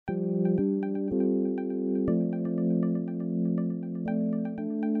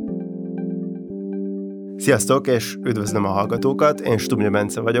Sziasztok, és üdvözlöm a hallgatókat, én Stubnya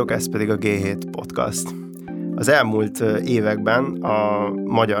Bence vagyok, ez pedig a G7 Podcast. Az elmúlt években a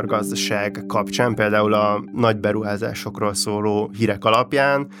magyar gazdaság kapcsán, például a nagy beruházásokról szóló hírek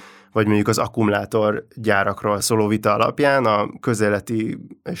alapján, vagy mondjuk az akkumulátorgyárakról szóló vita alapján a közéleti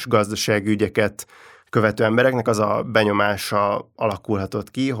és gazdasági ügyeket követő embereknek az a benyomása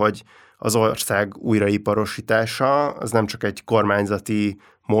alakulhatott ki, hogy az ország újraiparosítása az nem csak egy kormányzati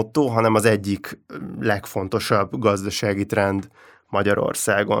motto, hanem az egyik legfontosabb gazdasági trend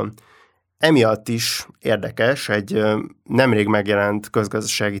Magyarországon. Emiatt is érdekes egy nemrég megjelent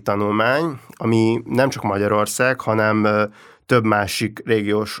közgazdasági tanulmány, ami nem csak Magyarország, hanem több másik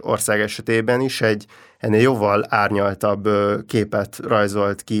régiós ország esetében is egy ennél jóval árnyaltabb képet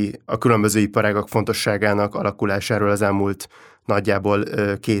rajzolt ki a különböző iparágak fontosságának alakulásáról az elmúlt nagyjából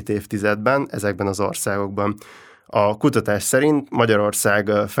 2 évtizedben ezekben az országokban. A kutatás szerint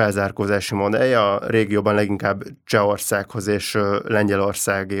Magyarország felzárkózási modellje a régióban leginkább Csehországhoz és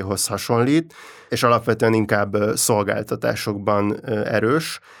Lengyelországéhoz hasonlít, és alapvetően inkább szolgáltatásokban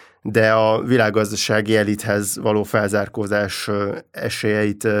erős, de a világgazdasági elithez való felzárkózás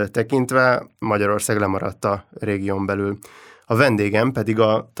esélyeit tekintve Magyarország lemaradt a régión belül. A vendégem pedig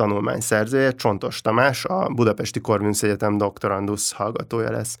a tanulmány szerzője, Csontos Tamás, a Budapesti Corvinus Egyetem doktorandusz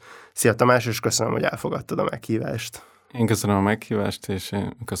hallgatója lesz. Szia Tamás, és köszönöm, hogy elfogadtad a meghívást. Én köszönöm a meghívást, és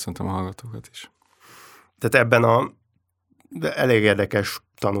én köszöntöm a hallgatókat is. Tehát ebben a elég érdekes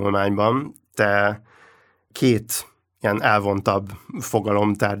tanulmányban te 2 ilyen elvontabb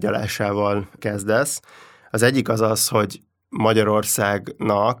fogalom tárgyalásával kezdesz. Az egyik az az, hogy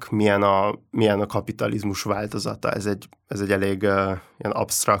Magyarországnak milyen a kapitalizmus változata. Ez egy elég ilyen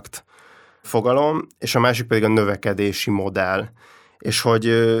absztrakt fogalom, és a másik pedig a növekedési modell. És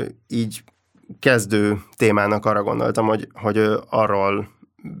hogy így kezdő témának arra gondoltam, hogy arról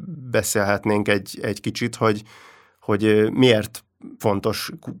beszélhetnénk egy kicsit, hogy miért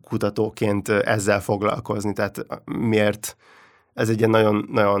fontos kutatóként ezzel foglalkozni. Tehát miért ez egy ilyen nagyon,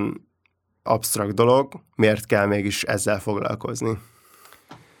 nagyon absztrakt dolog, miért kell mégis ezzel foglalkozni?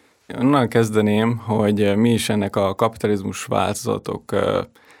 Onnan kezdeném, hogy mi is ennek a kapitalizmus változatok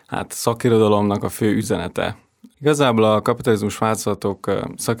szakirodalomnak a fő üzenete. Igazából a kapitalizmus változatok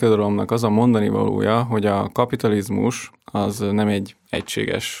szakirodalomnak az a mondani valója, hogy a kapitalizmus az nem egy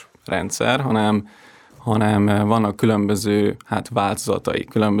egységes rendszer, hanem vannak különböző változatai,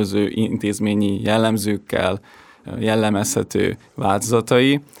 különböző intézményi jellemzőkkel jellemezhető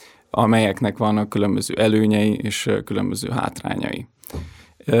változatai, amelyeknek vannak különböző előnyei és különböző hátrányai.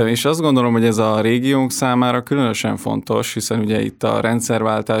 És azt gondolom, hogy ez a régiónk számára különösen fontos, hiszen ugye itt a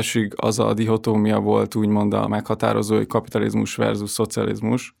rendszerváltásig az a dihotómia volt úgymond a meghatározó, hogy kapitalizmus versus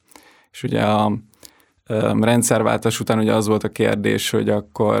szocializmus, és ugye a rendszerváltás után ugye az volt a kérdés, hogy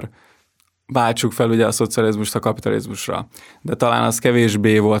akkor váltsuk fel ugye a szocializmust a kapitalizmusra. De talán az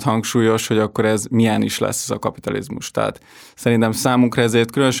kevésbé volt hangsúlyos, hogy akkor ez milyen is lesz ez a kapitalizmus. Tehát szerintem számunkra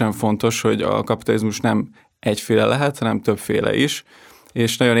ezért különösen fontos, hogy a kapitalizmus nem egyféle lehet, hanem többféle is.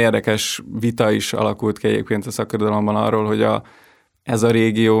 És nagyon érdekes vita is alakult ki egyébként a szakirodalomban arról, hogy ez a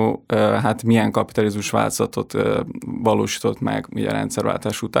régió milyen kapitalizmus változatot valósított meg ugye a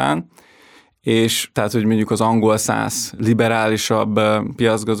rendszerváltás után. És tehát, hogy mondjuk az angol száz liberálisabb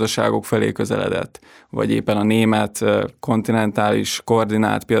piacgazdaságok felé közeledett, vagy éppen a német kontinentális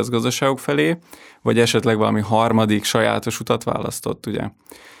koordinált piacgazdaságok felé, vagy esetleg valami harmadik sajátos utat választott, ugye.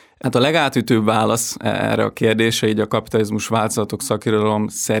 Hát a legátütőbb válasz erre a kérdésre, így a kapitalizmus változatok szakirodalom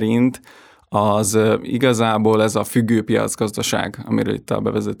szerint, az igazából ez a függő piacgazdaság, amiről itt a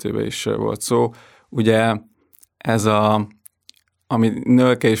bevezetőben is volt szó. Ugye ez ami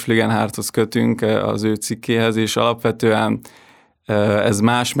Nölke és Fligenhárthoz kötünk az ő cikkéhez, és alapvetően ez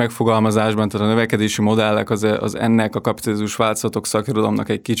más megfogalmazásban, tehát a növekedési modellek az ennek a kapitalizmus változatok szakirodalomnak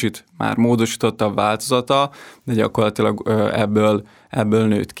egy kicsit már módosítottabb változata, de gyakorlatilag ebből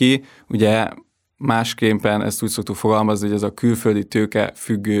nőtt ki. Ugye másképpen ezt úgy szoktuk fogalmazni, hogy ez a külföldi tőke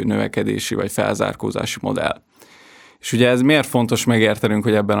függő növekedési vagy felzárkózási modell. És ugye ez miért fontos megértenünk,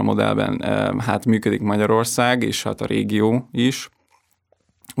 hogy ebben a modellben működik Magyarország, és a régió is.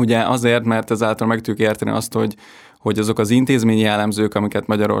 Ugye azért, mert ezáltal meg tudjuk érteni azt, hogy azok az intézményi jellemzők, amiket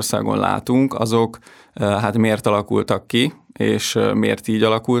Magyarországon látunk, azok miért alakultak ki, és miért így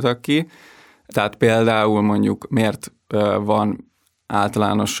alakultak ki. Tehát például mondjuk miért van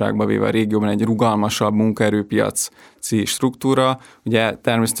általánosságban véve a régióban egy rugalmasabb munkaerőpiaci struktúra. Ugye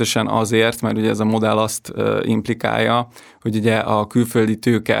természetesen azért, mert ugye ez a modell azt implikálja, hogy ugye a külföldi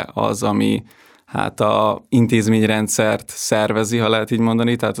tőke az, ami a intézményrendszert szervezi, ha lehet így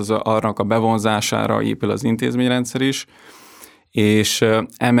mondani, tehát annak a bevonzására épül az intézményrendszer is, és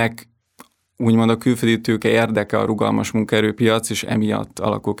emek úgymond a külföldi tőke érdeke a rugalmas munkaerőpiac, és emiatt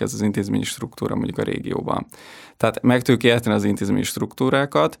alakul ez az intézményi struktúra mondjuk a régióban. Tehát meg tudjuk érteni az intézményi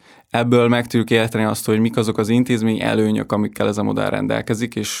struktúrákat, ebből meg tudjuk érteni azt, hogy mik azok az intézményi előnyök, amikkel ez a modell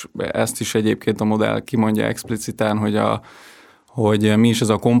rendelkezik, és ezt is egyébként a modell kimondja explicitán, hogy mi is ez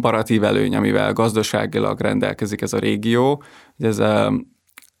a komparatív előny, amivel gazdaságilag rendelkezik ez a régió. Ez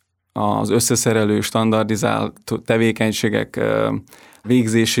az összeszerelő, standardizált tevékenységek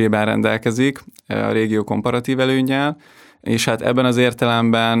végzésében rendelkezik a régió komparatív előnnyel, és hát ebben az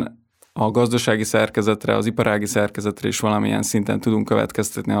értelemben a gazdasági szerkezetre, az iparági szerkezetre is valamilyen szinten tudunk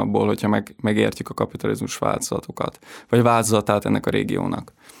következtetni abból, hogyha megértjük a kapitalizmus változatokat, vagy változatát ennek a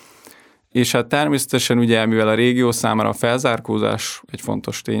régiónak. És hát természetesen ugye, mivel a régió számára a felzárkózás egy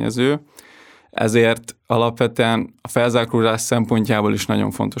fontos tényező, ezért alapvetően a felzárkózás szempontjából is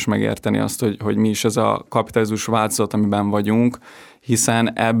nagyon fontos megérteni azt, hogy mi is ez a kapitalizmus változat, amiben vagyunk,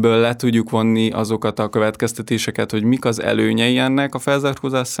 hiszen ebből le tudjuk vonni azokat a következtetéseket, hogy mik az előnyei ennek a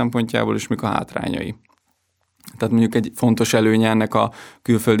felzárkózás szempontjából, és mik a hátrányai. Tehát mondjuk egy fontos előnye ennek a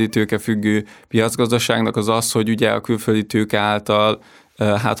külföldi tőke függő piacgazdaságnak az, hogy ugye a külföldi tőke által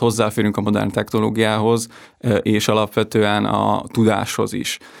hát hozzáférünk a modern technológiához, és alapvetően a tudáshoz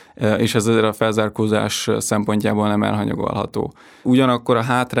is. És ez azért a felzárkózás szempontjából nem elhanyagolható. Ugyanakkor a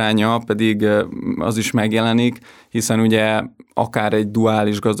hátránya pedig az is megjelenik, hiszen ugye akár egy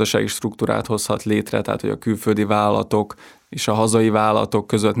duális gazdasági struktúrát hozhat létre, tehát hogy a külföldi vállalatok és a hazai vállalatok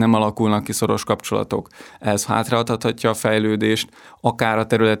között nem alakulnak ki szoros kapcsolatok. Ez hátraadhatja a fejlődést, akár a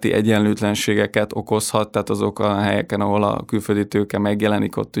területi egyenlőtlenségeket okozhat, tehát azok a helyeken, ahol a külföldi tőke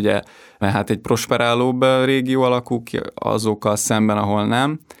megjelenik, ott ugye hát egy prosperálóbb régió alakul ki azokkal szemben, ahol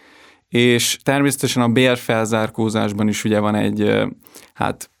nem. És természetesen a bérfelzárkózásban is ugye van egy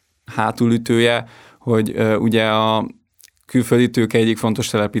hátulütője, hogy ugye a külföldi tőke egyik fontos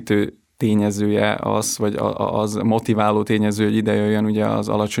telepítő tényezője az, vagy az motiváló tényező, hogy ide jöjjön ugye az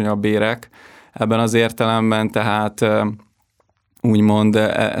alacsonyabb bérek. Ebben az értelemben tehát úgymond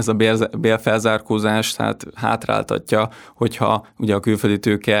ez a bérfelzárkózás hátráltatja, hogyha ugye a külföldi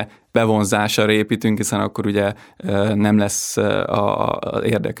tőke bevonzására építünk, hiszen akkor ugye nem lesz az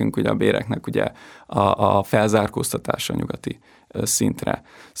érdekünk ugye a béreknek ugye a felzárkóztatása nyugati szintre.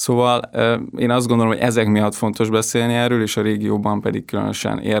 Szóval én azt gondolom, hogy ezek miatt fontos beszélni erről, és a régióban pedig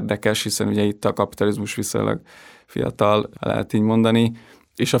különösen érdekes, hiszen ugye itt a kapitalizmus viszonylag fiatal, lehet így mondani,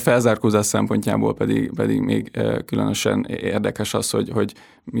 és a felzárkózás szempontjából pedig még különösen érdekes az, hogy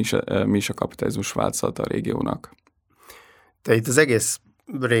mi is a kapitalizmus változata a régiónak. Te itt az egész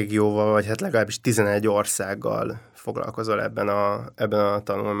régióval, vagy hát legalábbis 11 országgal foglalkozol ebben a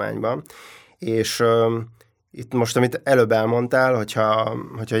tanulmányban, és itt most, amit előbb elmondtál,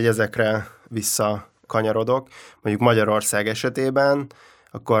 hogyha ezekre visszakanyarodok, mondjuk Magyarország esetében,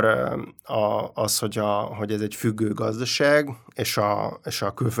 akkor hogy ez egy függő gazdaság, és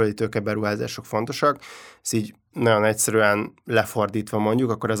a külföldi tőkeberuházások fontosak, ezt így nagyon egyszerűen lefordítva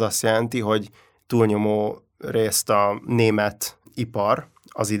mondjuk, akkor ez azt jelenti, hogy túlnyomó részt a német ipar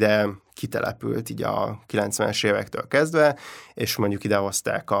az ide kitelepült így a 90-es évektől kezdve, és mondjuk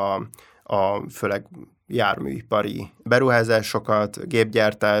idehozták a főleg járműipari beruházásokat,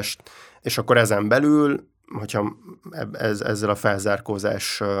 gépgyártást, és akkor ezen belül, hogyha ezzel a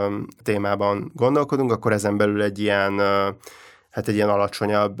felzárkózás témában gondolkodunk, akkor ezen belül egy ilyen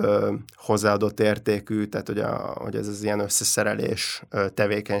alacsonyabb hozzáadott értékű, tehát hogy ez az ilyen összeszerelés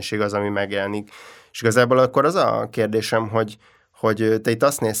tevékenység az, ami megjelenik. És igazából akkor az a kérdésem, hogy te itt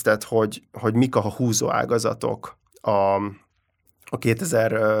azt nézted, hogy mik a húzóágazatok a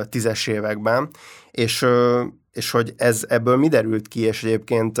 2010-es években, és hogy ebből mi derült ki, és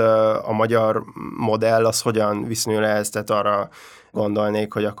egyébként a magyar modell az hogyan viszonyul ehhez, tehát arra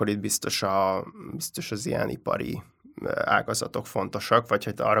gondolnék, hogy akkor itt biztos az ilyen ipari ágazatok fontosak, vagy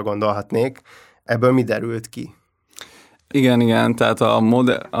hogy arra gondolhatnék, ebből mi derült ki? Igen, tehát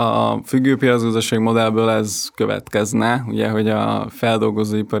a függőpiacgazdaság modellből ez következne, ugye, hogy a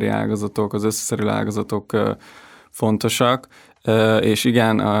feldolgozóipari ágazatok, az összeszerelő ágazatok fontosak, és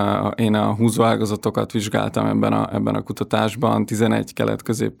igen, én a húzóágazatokat vizsgáltam ebben a kutatásban 11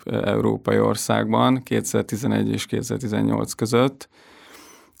 kelet-közép-európai országban, 2011 és 2018 között,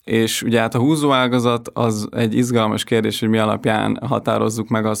 és ugye hát a húzóágazat az egy izgalmas kérdés, hogy mi alapján határozzuk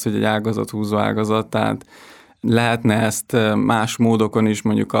meg azt, hogy egy ágazat húzóágazat, tehát lehetne ezt más módokon is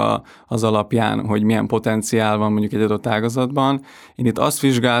mondjuk az alapján, hogy milyen potenciál van mondjuk egy adott ágazatban. Én itt azt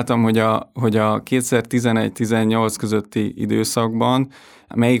vizsgáltam, hogy a 2011-18 közötti időszakban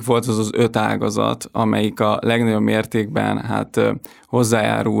melyik volt az 5 ágazat, amelyik a legnagyobb mértékben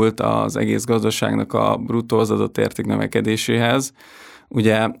hozzájárult az egész gazdaságnak a bruttó hozzáadott érték növekedéséhez.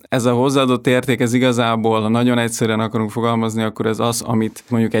 Ugye ez a hozzáadott érték, ez igazából, ha nagyon egyszerűen akarunk fogalmazni, akkor ez az, amit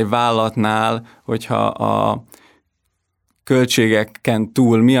mondjuk egy vállalatnál, hogyha a költségeken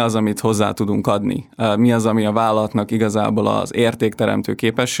túl mi az, amit hozzá tudunk adni. Mi az, ami a vállalatnak igazából az értékteremtő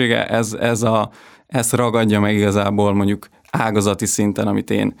képessége, ezt ragadja meg igazából mondjuk ágazati szinten, amit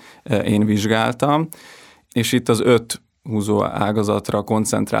én vizsgáltam. És itt az 5 húzó ágazatra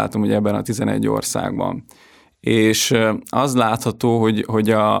koncentráltam ugye ebben a 11 országban. És az látható,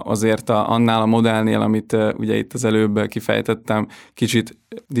 hogy azért annál a modellnél, amit ugye itt az előbb kifejtettem, kicsit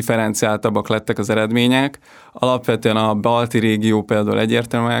differenciáltabbak lettek az eredmények. Alapvetően a balti régió például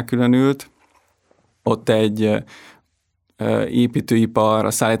egyértelműen elkülönült. Ott egy építőipar,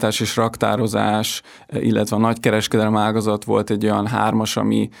 a szállítás és raktározás, illetve a nagykereskedelem ágazat volt egy olyan 3-as,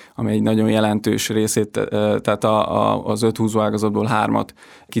 ami egy nagyon jelentős részét, tehát az 5 húzó ágazatból 3-at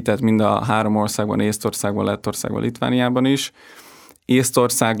kitett mind a 3 országban, Észtországban, Lettországban, Litvániában is.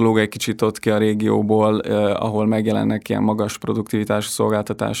 Észtország lóg egy kicsit ott ki a régióból, ahol megjelennek ilyen magas produktivitású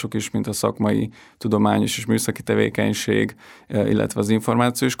szolgáltatások is, mint a szakmai, tudományos és műszaki tevékenység, illetve az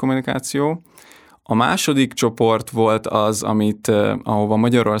információs kommunikáció. A második csoport volt az, ahova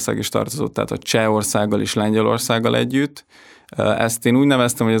Magyarország is tartozott, tehát a Csehországgal és Lengyelországgal együtt. Ezt én úgy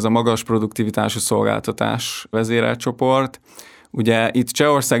neveztem, hogy ez a magas produktivitású szolgáltatás vezérelcsoport. Ugye itt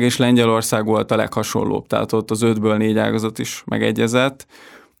Csehország és Lengyelország volt a leghasonlóbb, tehát ott az 5-ből 4 ágazat is megegyezett,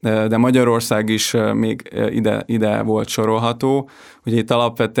 de Magyarország is még ide volt sorolható. Ugye itt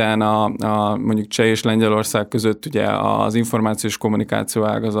alapvetően mondjuk Cseh és Lengyelország között ugye az információs kommunikáció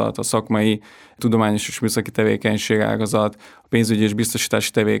ágazat, a szakmai, tudományos és műszaki tevékenység ágazat, a pénzügyi és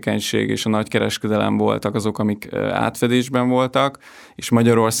biztosítási tevékenység és a nagykereskedelem voltak azok, amik átfedésben voltak, és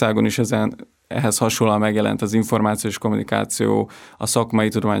Magyarországon is ehhez hasonlóan megjelent az információs kommunikáció, a szakmai,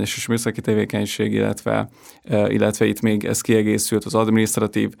 tudományos és műszaki tevékenység, illetve itt még ez kiegészült az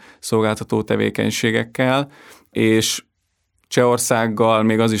adminisztratív szolgáltató tevékenységekkel, és Csehországgal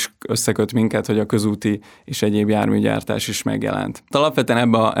még az is összeköt minket, hogy a közúti és egyéb járműgyártás is megjelent.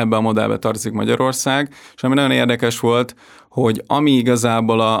 Alapvetően ebbe a modellbe tartozik Magyarország, és ami nagyon érdekes volt, hogy ami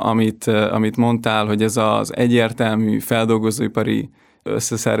igazából, amit mondtál, hogy ez az egyértelmű feldolgozóipari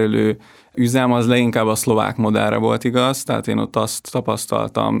összeszerelő üzem, az leginkább a szlovák modellre volt igaz, tehát én ott azt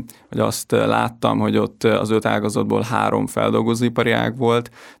tapasztaltam, vagy azt láttam, hogy ott az 5 ágazatból 3 feldolgozóipari ág volt,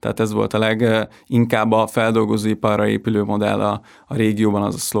 tehát ez volt a leginkább a feldolgozóiparra épülő modell a régióban,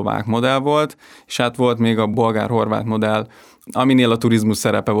 az a szlovák modell volt, és hát volt még a bolgár-horvát modell, aminél a turizmus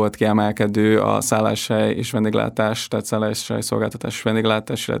szerepe volt kiemelkedő, a szálláshely és vendéglátás, tehát szálláshely szolgáltatás és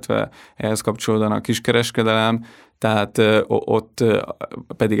vendéglátás, illetve ehhez kapcsolódóan a kiskereskedelem, tehát ott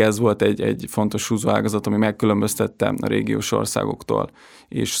pedig ez volt egy fontos húzóágazat, ami megkülönböztette a régiós országoktól.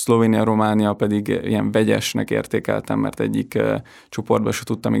 És Szlovénia, Románia pedig ilyen vegyesnek értékeltem, mert egyik csoportba se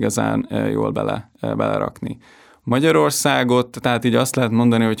tudtam igazán jól belerakni. Magyarországot, tehát így azt lehet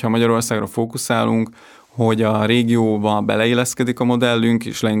mondani, hogy ha Magyarországra fókuszálunk, hogy a régióba beleilleszkedik a modellünk,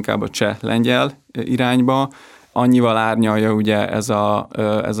 és leginkább a cseh-lengyel irányba, annyival árnyalja ugye ez a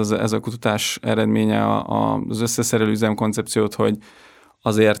kutatás eredménye az összeszerelő üzemkoncepciót, hogy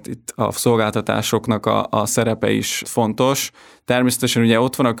azért itt a szolgáltatásoknak a szerepe is fontos. Természetesen ugye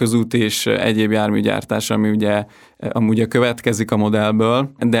ott van a közút és egyéb járműgyártás, ami ugye amúgy következik a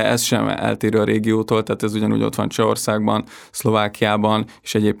modellből, de ez sem eltérő a régiótól, tehát ez ugyanúgy ott van Csehországban, Szlovákiában,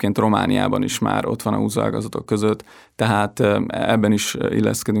 és egyébként Romániában is már ott van a húzóágazatok között, tehát ebben is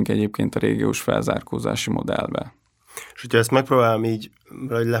illeszkedünk egyébként a régiós felzárkózási modellbe. És hogyha ezt megpróbálom így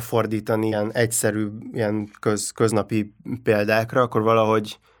lefordítani ilyen egyszerű, ilyen köznapi példákra, akkor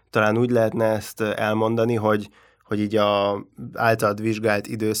valahogy talán úgy lehetne ezt elmondani, hogy így általad vizsgált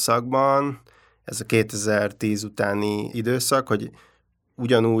időszakban, ez a 2010 utáni időszak, hogy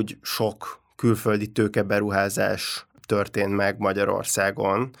ugyanúgy sok külföldi tőkeberuházás történt meg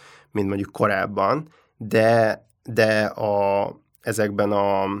Magyarországon, mint mondjuk korábban, de ezekben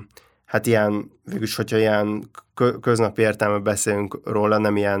hát ilyen, végülis, hogyha ilyen köznapi értelme beszélünk róla,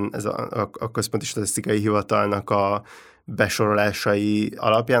 nem ilyen ez a Központi Statisztikai Hivatalnak a besorolásai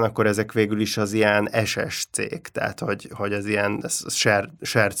alapján, akkor ezek végül is az ilyen SS cég, tehát hogy ez ilyen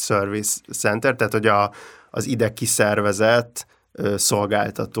shared service center, tehát hogy az ide kiszervezett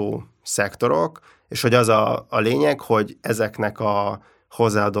szolgáltató szektorok, és hogy az a lényeg, hogy ezeknek a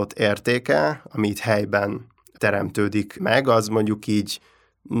hozzáadott értéke, ami itt helyben teremtődik meg, az mondjuk így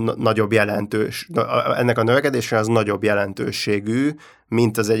nagyobb ennek a növekedésre az nagyobb jelentőségű,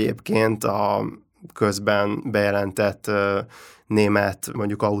 mint az egyébként a közben bejelentett német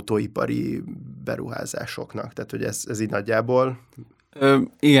mondjuk autóipari beruházásoknak. Tehát, hogy ez így nagyjából...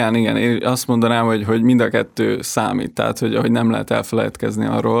 Igen, én azt mondanám, hogy mind a kettő számít, tehát hogy nem lehet elfelejtkezni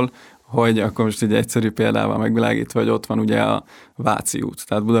arról, hogy akkor most egy egyszerű példával megvilágítva, hogy ott van ugye a Váci út.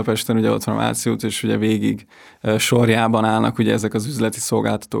 Tehát Budapesten ugye ott van a Váci út, és ugye végig sorjában állnak ugye ezek az üzleti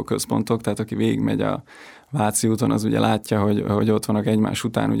szolgáltató központok, tehát aki végigmegy a Váci úton, az ugye látja, hogy ott vannak egymás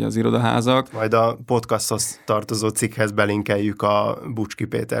után ugye az irodaházak. Majd a podcasthoz tartozó cikkhez belinkeljük a Bucski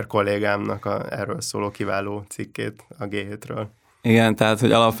Péter kollégámnak erről szóló kiváló cikkét a G7-ről. Igen, tehát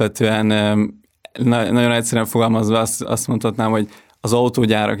hogy alapvetően nagyon egyszerűen fogalmazva azt mondhatnám, hogy az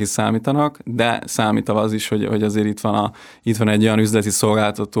autógyárak is számítanak, de számít az is, hogy azért itt van egy olyan üzleti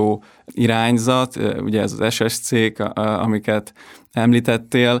szolgáltató irányzat, ugye ez az SSC-k, amiket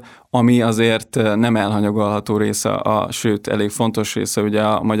említettél, ami azért nem elhanyagolható része, sőt elég fontos része ugye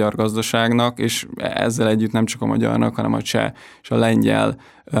a magyar gazdaságnak, és ezzel együtt nem csak a magyarnak, hanem a cseh és a lengyel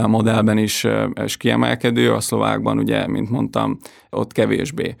modellben is kiemelkedő, a szlovákban ugye, mint mondtam, ott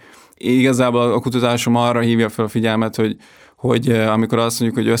kevésbé. Igazából a kutatásom arra hívja fel a figyelmet, hogy amikor azt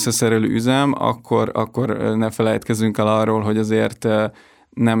mondjuk, hogy összeszerelő üzem, akkor ne felejtkezzünk el arról, hogy azért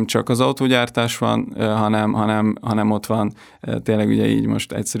nem csak az autógyártás van, hanem ott van tényleg ugye így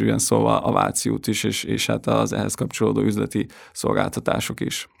most egyszerűen szóval a Váci út is, és hát az ehhez kapcsolódó üzleti szolgáltatások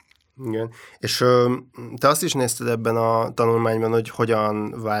is. Igen. És te azt is nézted ebben a tanulmányban, hogy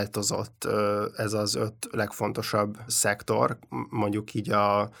hogyan változott ez az 5 legfontosabb szektor, mondjuk így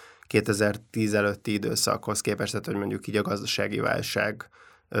a 2010 előtti időszakhoz képest, tehát hogy mondjuk így a gazdasági válság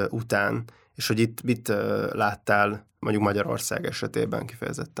után, és hogy itt mit láttál mondjuk Magyarország esetében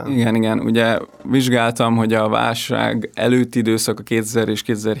kifejezetten? Igen, ugye vizsgáltam, hogy a válság előtti időszak, a 2000 és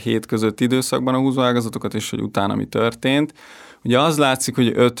 2007 közötti időszakban a húzóágazatokat, és hogy utána mi történt. Ugye az látszik,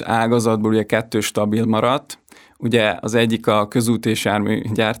 hogy 5 ágazatból ugye 2 stabil maradt, ugye az egyik a közút és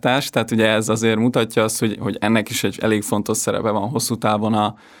járműgyártás, tehát ugye ez azért mutatja azt, hogy ennek is egy elég fontos szerepe van hosszú távon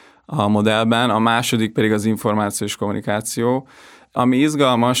a modellben, a második pedig az információ és kommunikáció. Ami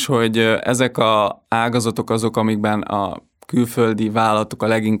izgalmas, hogy ezek az ágazatok azok, amikben a külföldi vállalatok a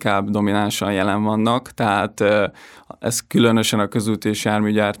leginkább dominánsan jelen vannak, tehát ez különösen a közút és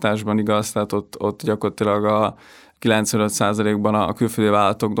járműgyártásban igaz, tehát ott gyakorlatilag a 95%-ban a külföldi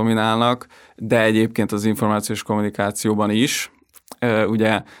vállalatok dominálnak, de egyébként az információs kommunikációban is.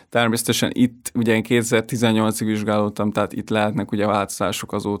 Ugye természetesen itt, ugye én 2018-ig vizsgálódtam, tehát itt lehetnek ugye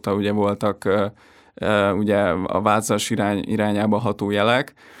változások, azóta ugye voltak ugye a változás irányába ható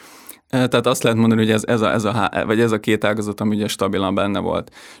jelek. Tehát azt lehet mondani, hogy ez a 2 ágazat, ami ugye stabilan benne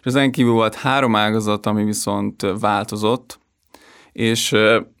volt. És ezen kívül volt 3 ágazat, ami viszont változott, és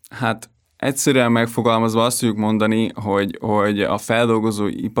hát egyszerűen megfogalmazva azt tudjuk mondani, hogy a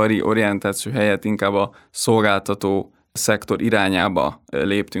feldolgozóipari orientáció helyett inkább a szolgáltató szektor irányába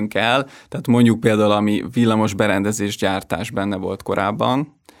léptünk el. Tehát mondjuk például, ami villamos berendezés gyártás benne volt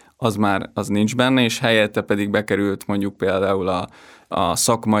korábban, az nincs benne, és helyette pedig bekerült mondjuk például a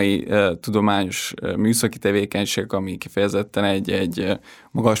szakmai, tudományos műszaki tevékenység, ami kifejezetten egy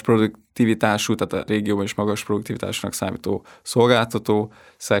magas produktivitású, tehát a régióban is magas produktivitásnak számító szolgáltató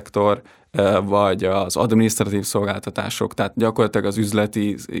szektor, vagy az adminisztratív szolgáltatások, tehát gyakorlatilag az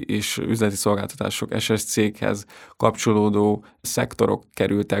üzleti szolgáltatások SSC-khez kapcsolódó szektorok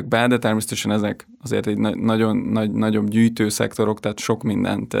kerültek be, de természetesen ezek azért egy nagyon nagyobb gyűjtő szektorok, tehát sok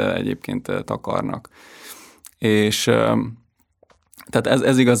mindent egyébként takarnak. És tehát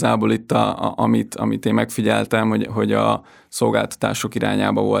ez igazából itt, amit én megfigyeltem, hogy a szolgáltatások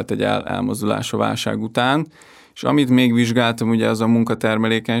irányába volt egy elmozdulás a válság után, és amit még vizsgáltam, ugye az a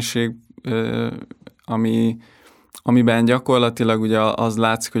munkatermelékenység, amiben gyakorlatilag ugye az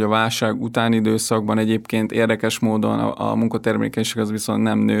látszik, hogy a válság utáni időszakban egyébként érdekes módon a munkatermelékenység az viszont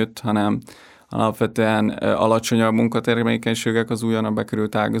nem nőtt, hanem alapvetően alacsonyabb munkatermelékenységek az újonnan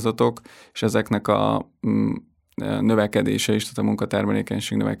bekerült ágazatok, és ezeknek a növekedése is, tehát a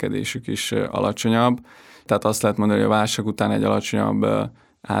munkatermelékenység növekedésük is alacsonyabb. Tehát azt lehet mondani, hogy a válság után egy alacsonyabb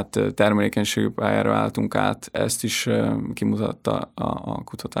termelékenységű pályára álltunk át, ezt is kimutatta a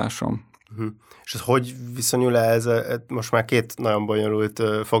kutatásom. Uh-huh. És ez hogy viszonyul ez? Most már 2 nagyon bonyolult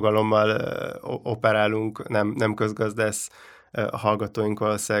fogalommal operálunk, nem közgazdász hallgatóink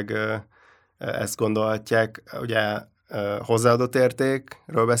valószínűleg ezt gondolhatják. Ugye hozzáadott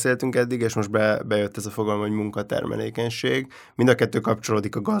értékről beszéltünk eddig, és most bejött ez a fogalom, hogy munkatermelékenység. Mind a kettő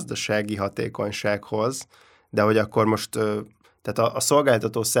kapcsolódik a gazdasági hatékonysághoz, de hogy akkor most tehát a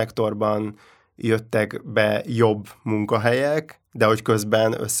szolgáltató szektorban jöttek be jobb munkahelyek, de hogy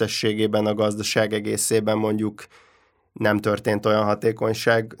közben összességében a gazdaság egészében mondjuk nem történt olyan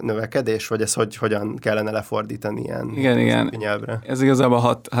hatékonyság növekedés, vagy ez hogyan kellene lefordítani ilyen igen. nyelvre? Ez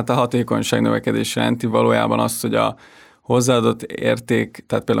igazából a hatékonyság növekedés jelenti valójában azt, hozzáadott érték,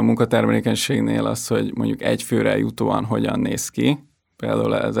 tehát például a munkatermelékenységnél az, hogy mondjuk egy főre jutóan hogyan néz ki,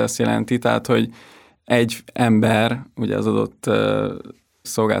 például ez ezt jelenti, tehát hogy egy ember ugye az adott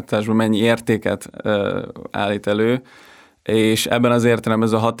szolgáltatásban mennyi értéket állít elő, és ebben az értelemben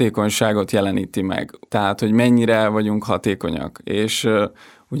ez a hatékonyságot jeleníti meg. Tehát, hogy mennyire vagyunk hatékonyak. És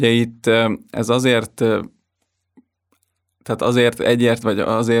ugye itt ez azért, tehát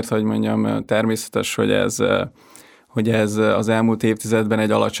azért, hogy mondjam, természetes, hogy ez az elmúlt évtizedben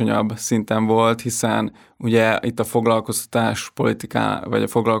egy alacsonyabb szinten volt, hiszen ugye itt a foglalkoztatás politiká, vagy a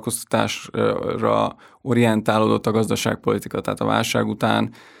foglalkoztatásra orientálódott a gazdaságpolitika, tehát a válság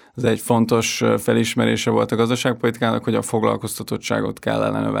után ez egy fontos felismerése volt a gazdaságpolitikának, hogy a foglalkoztatottságot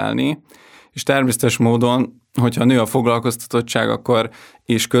kellene növelni, és természetes módon, hogyha nő a foglalkoztatottság, akkor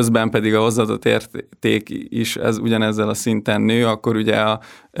és közben pedig a hozzáadott érték is ez ugyanezzel a szinten nő, akkor ugye,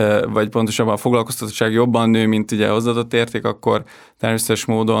 vagy pontosabban a foglalkoztatottság jobban nő, mint ugye a hozzáadott érték, akkor természetes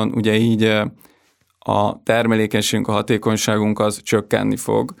módon ugye így a termelékenységünk, a hatékonyságunk az csökkenni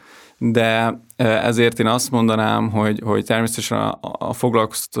fog. De ezért én azt mondanám, hogy természetesen a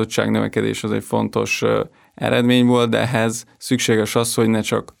foglalkoztatottság növekedés az egy fontos eredmény volt, de ehhez szükséges az, hogy ne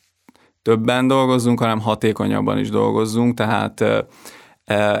csak többen dolgozzunk, hanem hatékonyabban is dolgozzunk, tehát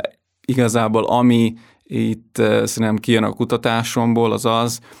igazából ami itt szerintem kijön a kutatásomból, az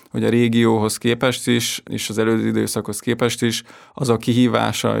az, hogy a régióhoz képest is, és az előző időszakhoz képest is az a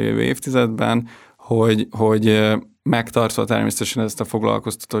kihívása a jövő évtizedben, hogy megtartva természetesen ezt a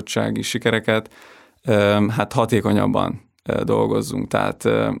foglalkoztatottsági sikereket, hát hatékonyabban dolgozzunk, tehát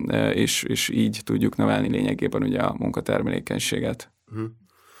és így tudjuk növelni lényegében ugye a munkatermelékenységet.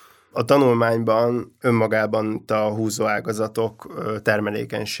 A tanulmányban önmagában a húzóágazatok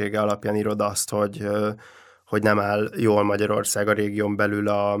termelékenysége alapján írod azt, hogy nem áll jól Magyarország a régión belül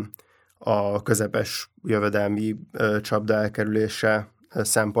a közepes jövedelmi csapda elkerülése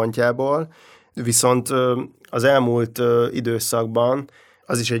szempontjából. Viszont az elmúlt időszakban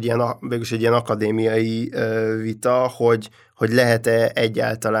az is végülis egy ilyen akadémiai vita, hogy lehet-e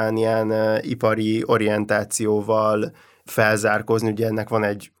egyáltalán ilyen ipari orientációval felzárkózni. Ugye ennek van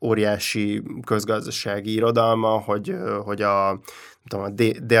egy óriási közgazdasági irodalma, hogy a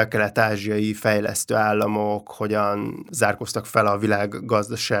dél-kelet-ázsiai fejlesztő államok hogyan zárkóztak fel a világ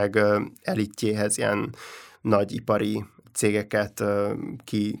gazdaság elitjéhez ilyen nagy ipari cégeket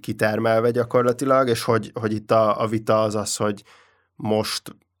kitermelve gyakorlatilag, és hogy itt a vita az, hogy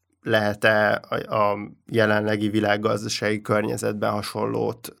most lehet-e a jelenlegi világgazdasági környezetben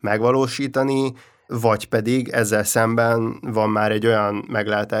hasonlót megvalósítani, vagy pedig ezzel szemben van már egy olyan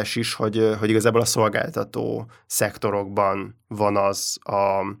meglátás is, hogy igazából a szolgáltató szektorokban van az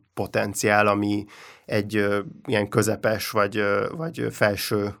a potenciál, ami egy ilyen közepes vagy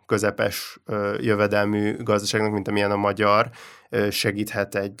felső közepes jövedelmű gazdaságnak, mint amilyen a magyar,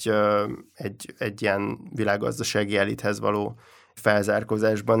 segíthet egy ilyen világgazdasági elithez való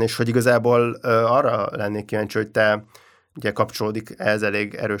felzárkózásban, és hogy igazából arra lennék kíváncsi, hogy te ugye kapcsolódik ez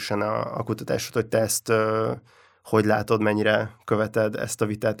elég erősen a kutatásod, hogy te ezt hogy látod, mennyire követed ezt a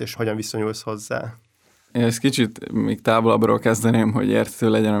vitát, és hogyan viszonyulsz hozzá? Én ezt kicsit még távolabbról kezdeném, hogy érthető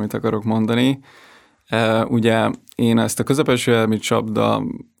legyen, amit akarok mondani. Ugye én ezt a közepes jövedelmi csapda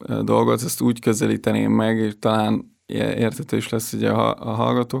dolgot, ezt úgy közelíteném meg, és talán érthető is lesz ugye a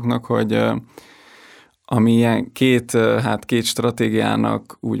hallgatóknak, hogy ami ilyen két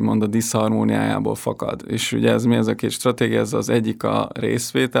stratégiának úgymond a diszharmóniájából fakad. És ugye ez mi ez a két stratégia? Ez az egyik a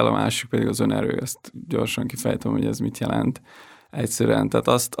részvétel, a másik pedig az önerő. Ezt gyorsan kifejtem, hogy ez mit jelent egyszerűen. Tehát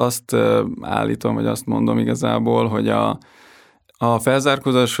azt állítom, vagy azt mondom igazából, hogy a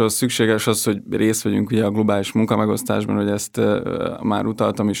felzárkózáshoz szükséges az, hogy részt vegyünk ugye a globális munkamegosztásban, hogy ezt már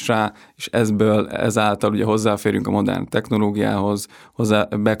utaltam is rá, és ezáltal ugye hozzáférjünk a modern technológiához,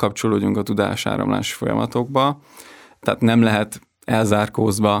 bekapcsolódjunk a tudásáramlási folyamatokba. Tehát nem lehet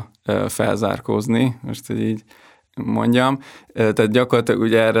elzárkózva felzárkózni, most hogy így mondjam. Tehát gyakorlatilag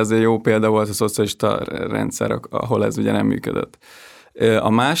ugye erre ez egy jó példa volt a szocialista rendszer, ahol ez ugye nem működött. A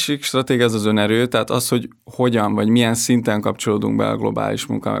másik stratégia az önerő, tehát az, hogy hogyan vagy milyen szinten kapcsolódunk be a globális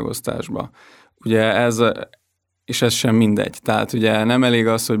munkamegosztásba. Ugye ez sem mindegy. Tehát ugye nem elég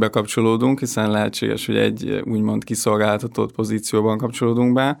az, hogy bekapcsolódunk, hiszen lehetséges, hogy egy úgymond kiszolgáltatott pozícióban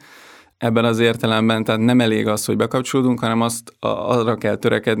kapcsolódunk be. Ebben az értelemben tehát nem elég az, hogy bekapcsolódunk, hanem arra kell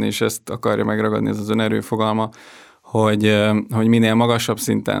törekedni, és ezt akarja megragadni ez az önerő fogalma, hogy minél magasabb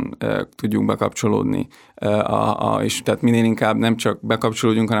szinten tudjunk bekapcsolódni, és tehát minél inkább nem csak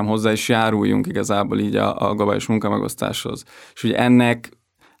bekapcsolódjunk, hanem hozzá is járuljunk igazából így a globális munkamegosztáshoz. És ugye ennek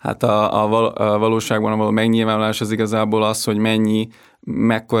Hát a valóságban való megnyilvánulás az igazából az, hogy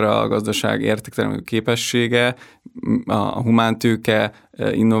mekkora a gazdaság értéktermelő képessége, a humántőke,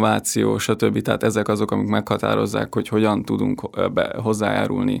 innováció, stb. Tehát ezek azok, amik meghatározzák, hogy hogyan tudunk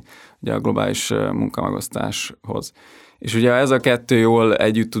hozzájárulni ugye a globális munkamegosztáshoz. És ugye ez a kettő jól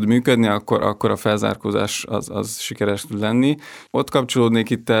együtt tud működni, akkor a felzárkózás az sikeres tud lenni. Ott kapcsolódnék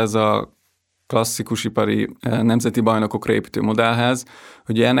itt ez a klasszikus ipari nemzeti bajnokokra építő modellhez,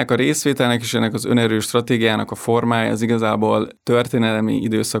 hogy ennek a részvételnek és ennek az önerő stratégiának a formája az igazából történelmi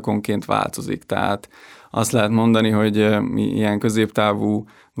időszakonként változik. Tehát azt lehet mondani, hogy ilyen középtávú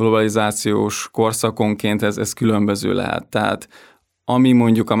globalizációs korszakonként ez különböző lehet. Tehát ami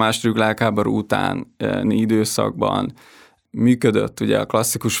mondjuk a második világháború utáni időszakban működött, ugye a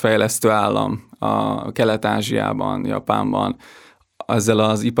klasszikus fejlesztő állam a Kelet-Ázsiában, Japánban, ezzel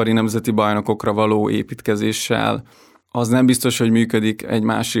az ipari nemzeti bajnokokra való építkezéssel, az nem biztos, hogy működik egy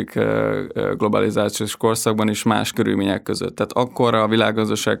másik globalizációs korszakban is más körülmények között. Tehát akkor a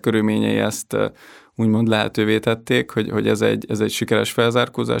világgazdaság körülményei ezt úgymond lehetővé tették, hogy ez egy sikeres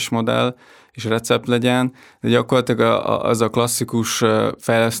felzárkózás modell és recept legyen, de gyakorlatilag az a klasszikus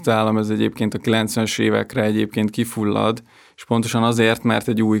fejlesztő állam, ez egyébként a 90-es évekre egyébként kifullad, és pontosan azért, mert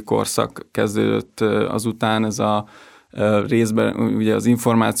egy új korszak kezdődött azután, ez a részben ugye az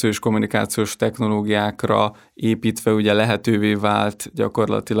információs kommunikációs technológiákra építve ugye lehetővé vált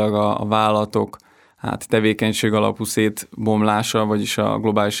gyakorlatilag a vállalatok tevékenység alapú szétbomlása, vagyis a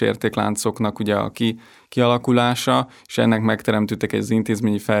globális értékláncoknak ugye a kialakulása, és ennek megteremtődtek az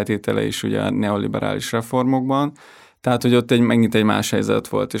intézményi feltétele is ugye a neoliberális reformokban. Tehát, hogy ott megint egy más helyzet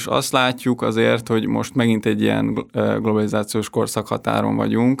volt. És azt látjuk azért, hogy most megint egy ilyen globalizációs korszakhatáron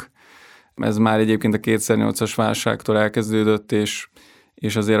vagyunk. Ez már egyébként a 2008-as válságtól elkezdődött,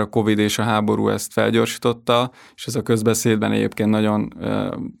 és azért a Covid és a háború ezt felgyorsította, és ez a közbeszédben egyébként nagyon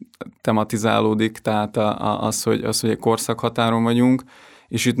tematizálódik, tehát az, hogy egy korszakhatáron vagyunk,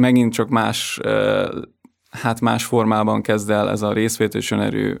 és itt megint csak más formában kezd el ez a részvételi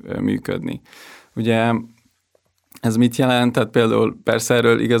önerő működni. Ugye ez mit jelent? Tehát például persze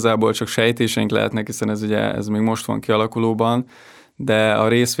erről igazából csak sejtéseink lehetnek, hiszen ez még most van kialakulóban, de a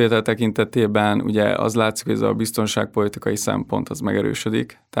részvétel tekintetében ugye az látszik, hogy ez a biztonságpolitikai szempont az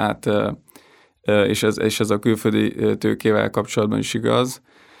megerősödik, tehát, és ez a külföldi tőkével kapcsolatban is igaz.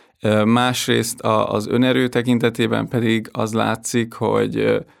 Másrészt az önerő tekintetében pedig az látszik,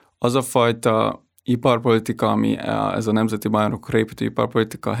 hogy az a fajta iparpolitika, ami ez a nemzeti bajnokokra építő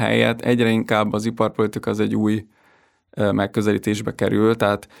iparpolitika helyett, egyre inkább az iparpolitika az egy új megközelítésbe kerül,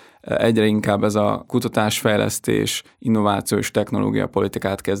 tehát egyre inkább ez a kutatásfejlesztés, innovációs technológia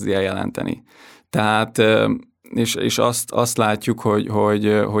politikát kezdi el jelenteni. Tehát, és azt látjuk,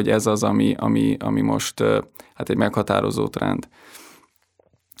 hogy ez az, ami most egy meghatározó trend.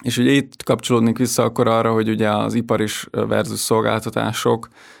 És ugye itt kapcsolódnék vissza akkor arra, hogy ugye az ipar is versus szolgáltatások,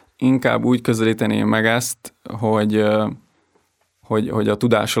 inkább úgy közelíteném meg ezt, hogy a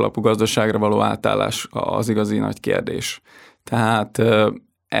tudásalapú gazdaságra való átállás az igazi nagy kérdés. Tehát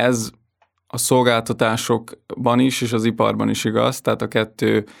ez a szolgáltatásokban is, és az iparban is igaz, tehát a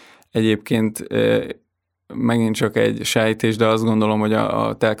kettő egyébként megint csak egy sejtés, de azt gondolom, hogy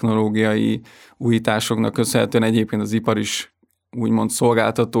a technológiai újításoknak köszönhetően egyébként az ipar is úgymond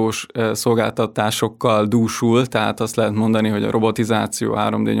szolgáltatásokkal dúsul, tehát azt lehet mondani, hogy a robotizáció,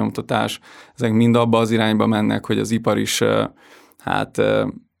 3D nyomtatás, ezek mind abba az irányba mennek, hogy az ipar is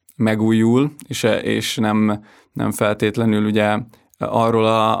megújul, és nem feltétlenül ugye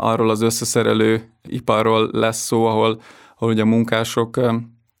arról az összeszerelő iparról lesz szó, ahol ugye a munkások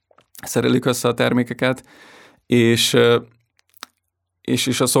szerelik össze a termékeket, és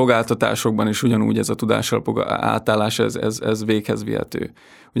a szolgáltatásokban is ugyanúgy ez a tudásalapú átállás, ez véghez vihető.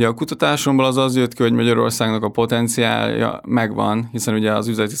 Ugye a kutatásomból az jött ki, hogy Magyarországnak a potenciálja megvan, hiszen ugye az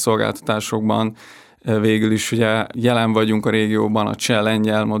üzleti szolgáltatásokban végül is ugye jelen vagyunk a régióban, a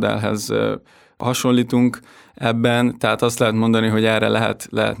cseh-lengyel modellhez hasonlítunk ebben, tehát azt lehet mondani, hogy erre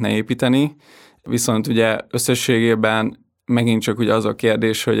lehetne építeni, viszont ugye összességében megint csak ugye az a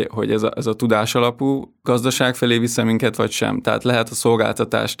kérdés, hogy ez a tudásalapú gazdaság felé vissza minket, vagy sem. Tehát lehet a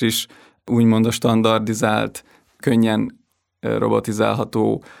szolgáltatást is úgymond a standardizált, könnyen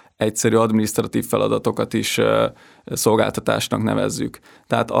robotizálható, egyszerű adminisztratív feladatokat is szolgáltatásnak nevezzük.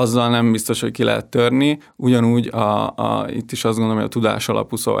 Tehát azzal nem biztos, hogy ki lehet törni, ugyanúgy itt is azt gondolom, hogy a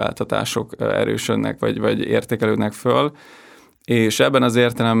tudásalapú szolgáltatások erősödnek, vagy értékelődnek föl, és ebben az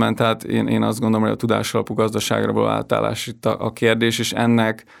értelemben, tehát én azt gondolom, hogy a tudásalapú gazdaságra való átállás itt a kérdés, és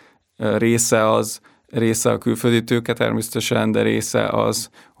ennek része a külföldi tőke természetesen, de része az,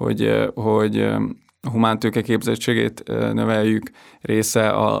 hogy humántőke képzettségét növeljük, része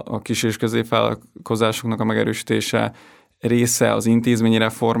a kis- és középvállalkozásoknak a megerősítése, része az intézményi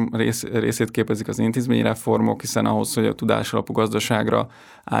reform, részét képezik az intézményi reformok, hiszen ahhoz, hogy a tudásalapú gazdaságra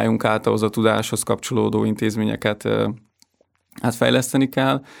álljunk át, ahhoz a tudáshoz kapcsolódó intézményeket fejleszteni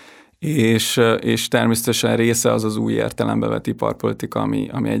kell, és természetesen része az új értelembe vett iparpolitika,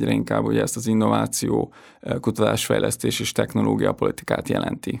 ami egyre inkább ugye ezt az innováció, kutatásfejlesztés és technológiapolitikát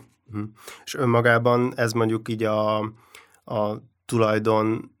jelenti. És önmagában ez mondjuk így a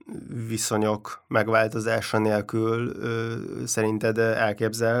tulajdon viszonyok megváltozása nélkül szerinted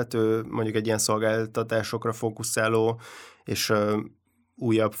elképzelhető, mondjuk egy ilyen szolgáltatásokra fókuszáló és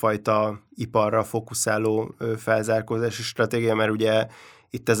újabb fajta iparra fókuszáló felzárkózási stratégia, mert ugye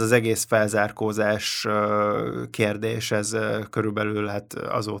itt ez az egész felzárkózás kérdés, ez körülbelül hát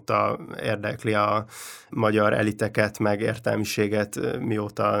azóta érdekli a magyar eliteket, meg értelmiséget,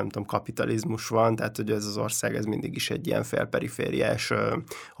 mióta nem tudom, kapitalizmus van, tehát hogy ez az ország ez mindig is egy ilyen félperifériás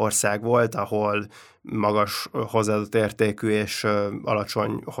ország volt, ahol magas hozzáadott értékű és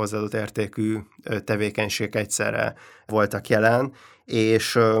alacsony hozzáadott értékű tevékenységek egyszerre voltak jelen,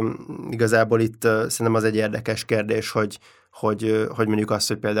 és igazából itt szerintem az egy érdekes kérdés, hogy mondjuk azt,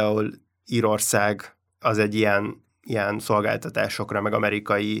 hogy például Írország az egy ilyen szolgáltatásokra, meg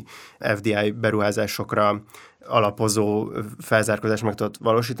amerikai FDI beruházásokra alapozó felzárkózást meg tudott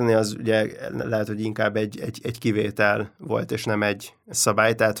valósítani, az ugye lehet, hogy inkább egy kivétel volt, és nem egy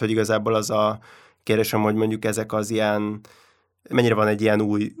szabály, tehát hogy igazából az a kérdésem, hogy mondjuk ezek az ilyen, mennyire van egy ilyen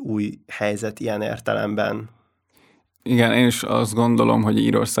új helyzet ilyen értelemben? Igen, én is azt gondolom, hogy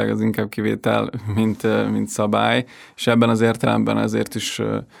Írország az inkább kivétel, mint szabály, és ebben az értelemben ezért is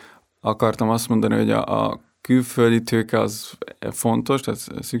akartam azt mondani, hogy a külföldi tőke az fontos, tehát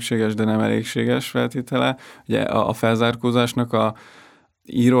szükséges, de nem elégséges feltétele. Ugye a felzárkózásnak a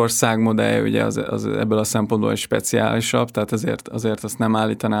Írország modellje ugye az ebből a szempontból egy speciálisabb, tehát azért azt nem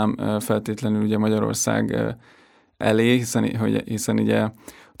állítanám feltétlenül ugye Magyarország elé, hiszen ugye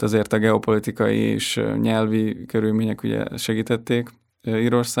azért a geopolitikai és nyelvi körülmények ugye segítették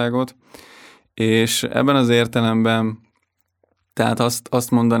Írországot, és ebben az értelemben tehát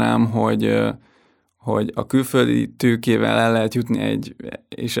azt mondanám, hogy a külföldi tőkével el lehet jutni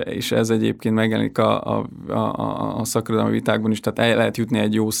és ez egyébként megjelenik a szakirodalmi vitákban is, tehát el lehet jutni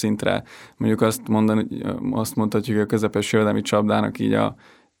egy jó szintre. Mondjuk azt mondhatjuk, hogy a közepes jövedelmi csapdának így a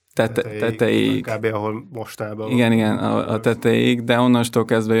tetejéig. Kb. Ahol mostában. Igen, a tetejéig, de onnantól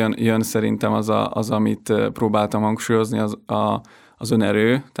kezdve jön szerintem az, amit próbáltam hangsúlyozni, az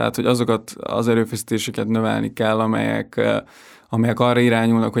önerő. Tehát, hogy azokat az erőfeszítéseket növelni kell, amelyek arra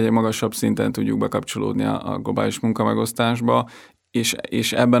irányulnak, hogy egy magasabb szinten tudjuk bekapcsolódni a globális munkamegosztásba,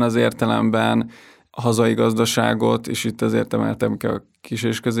 és ebben az értelemben a hazai gazdaságot, és itt azért emeltem ki a kis-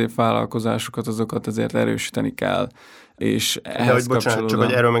 és középvállalkozásokat, azokat azért erősíteni kell. És ehhez bocsánat, csak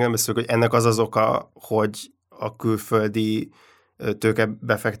hogy erről meg nem beszélünk, hogy ennek az oka, hogy a külföldi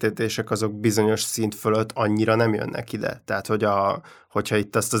tőkebefektetések azok bizonyos szint fölött annyira nem jönnek ide. Tehát, hogyha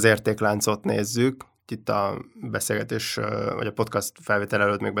itt azt az értékláncot nézzük, itt a beszélgetés, vagy a podcast felvétel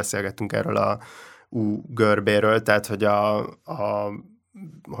előtt még beszélgettünk erről a görbéről, tehát,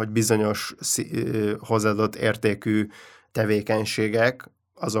 hogy bizonyos hozzáadott értékű tevékenységek,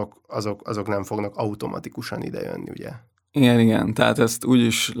 azok nem fognak automatikusan idejönni, ugye? Igen, tehát ezt úgy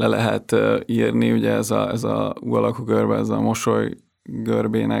is le lehet írni, ugye ez a U alakú görbe, ez a mosoly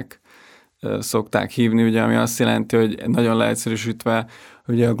görbének szokták hívni, ugye, ami azt jelenti, hogy nagyon leegyszerűsítve,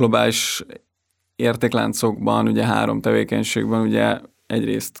 ugye a globális értékláncokban, ugye 3 tevékenységben, ugye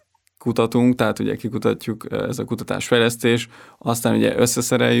egyrészt kutatunk, tehát ugye kikutatjuk, ez a kutatásfejlesztés, aztán ugye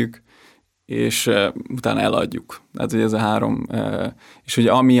összeszereljük, és utána eladjuk. Tehát ugye ez a 3, és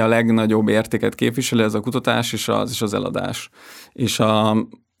ugye ami a legnagyobb értéket képviseli, ez a kutatás és az eladás. És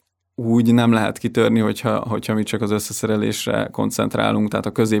úgy nem lehet kitörni, hogyha mi csak az összeszerelésre koncentrálunk, tehát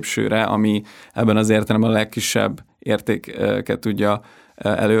a középsőre, ami ebben az értelemben a legkisebb értéket tudja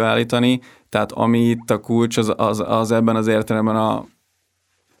előállítani. Tehát ami itt a kulcs, az ebben az értelemben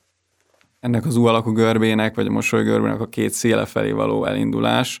ennek az U alakú görbének, vagy a mosoly görbének a 2 széle felé való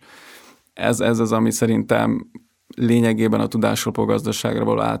elindulás. Ez az, ami szerintem lényegében a tudásalapú gazdaságra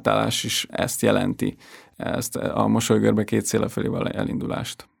való átállás is ezt jelenti, ezt a mosolygörbe 2 széle felé való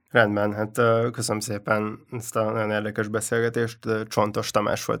elindulást. Rendben, hát köszönöm szépen ezt a nagyon érdekes beszélgetést. Csontos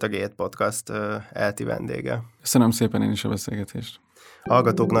Tamás volt a G7 Podcast elti vendége. Köszönöm szépen én is a beszélgetést.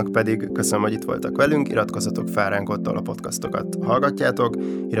 Hallgatóknak pedig köszönöm, hogy itt voltak velünk, iratkozzatok fel ránk ott, ahol a podcastokat hallgatjátok,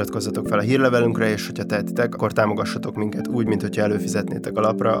 iratkozzatok fel a hírlevelünkre, és hogyha tehetitek, akkor támogassatok minket úgy, mint hogyha előfizetnétek a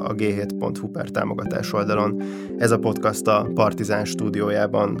lapra a g7.hu/támogatás oldalon. Ez a podcast a Partizán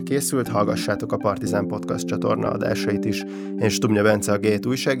stúdiójában készült, hallgassátok a Partizán Podcast csatorna adásait is. Én Stubnya Bence, a G7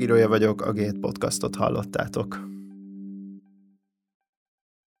 újságírója vagyok, a G7 podcastot hallottátok.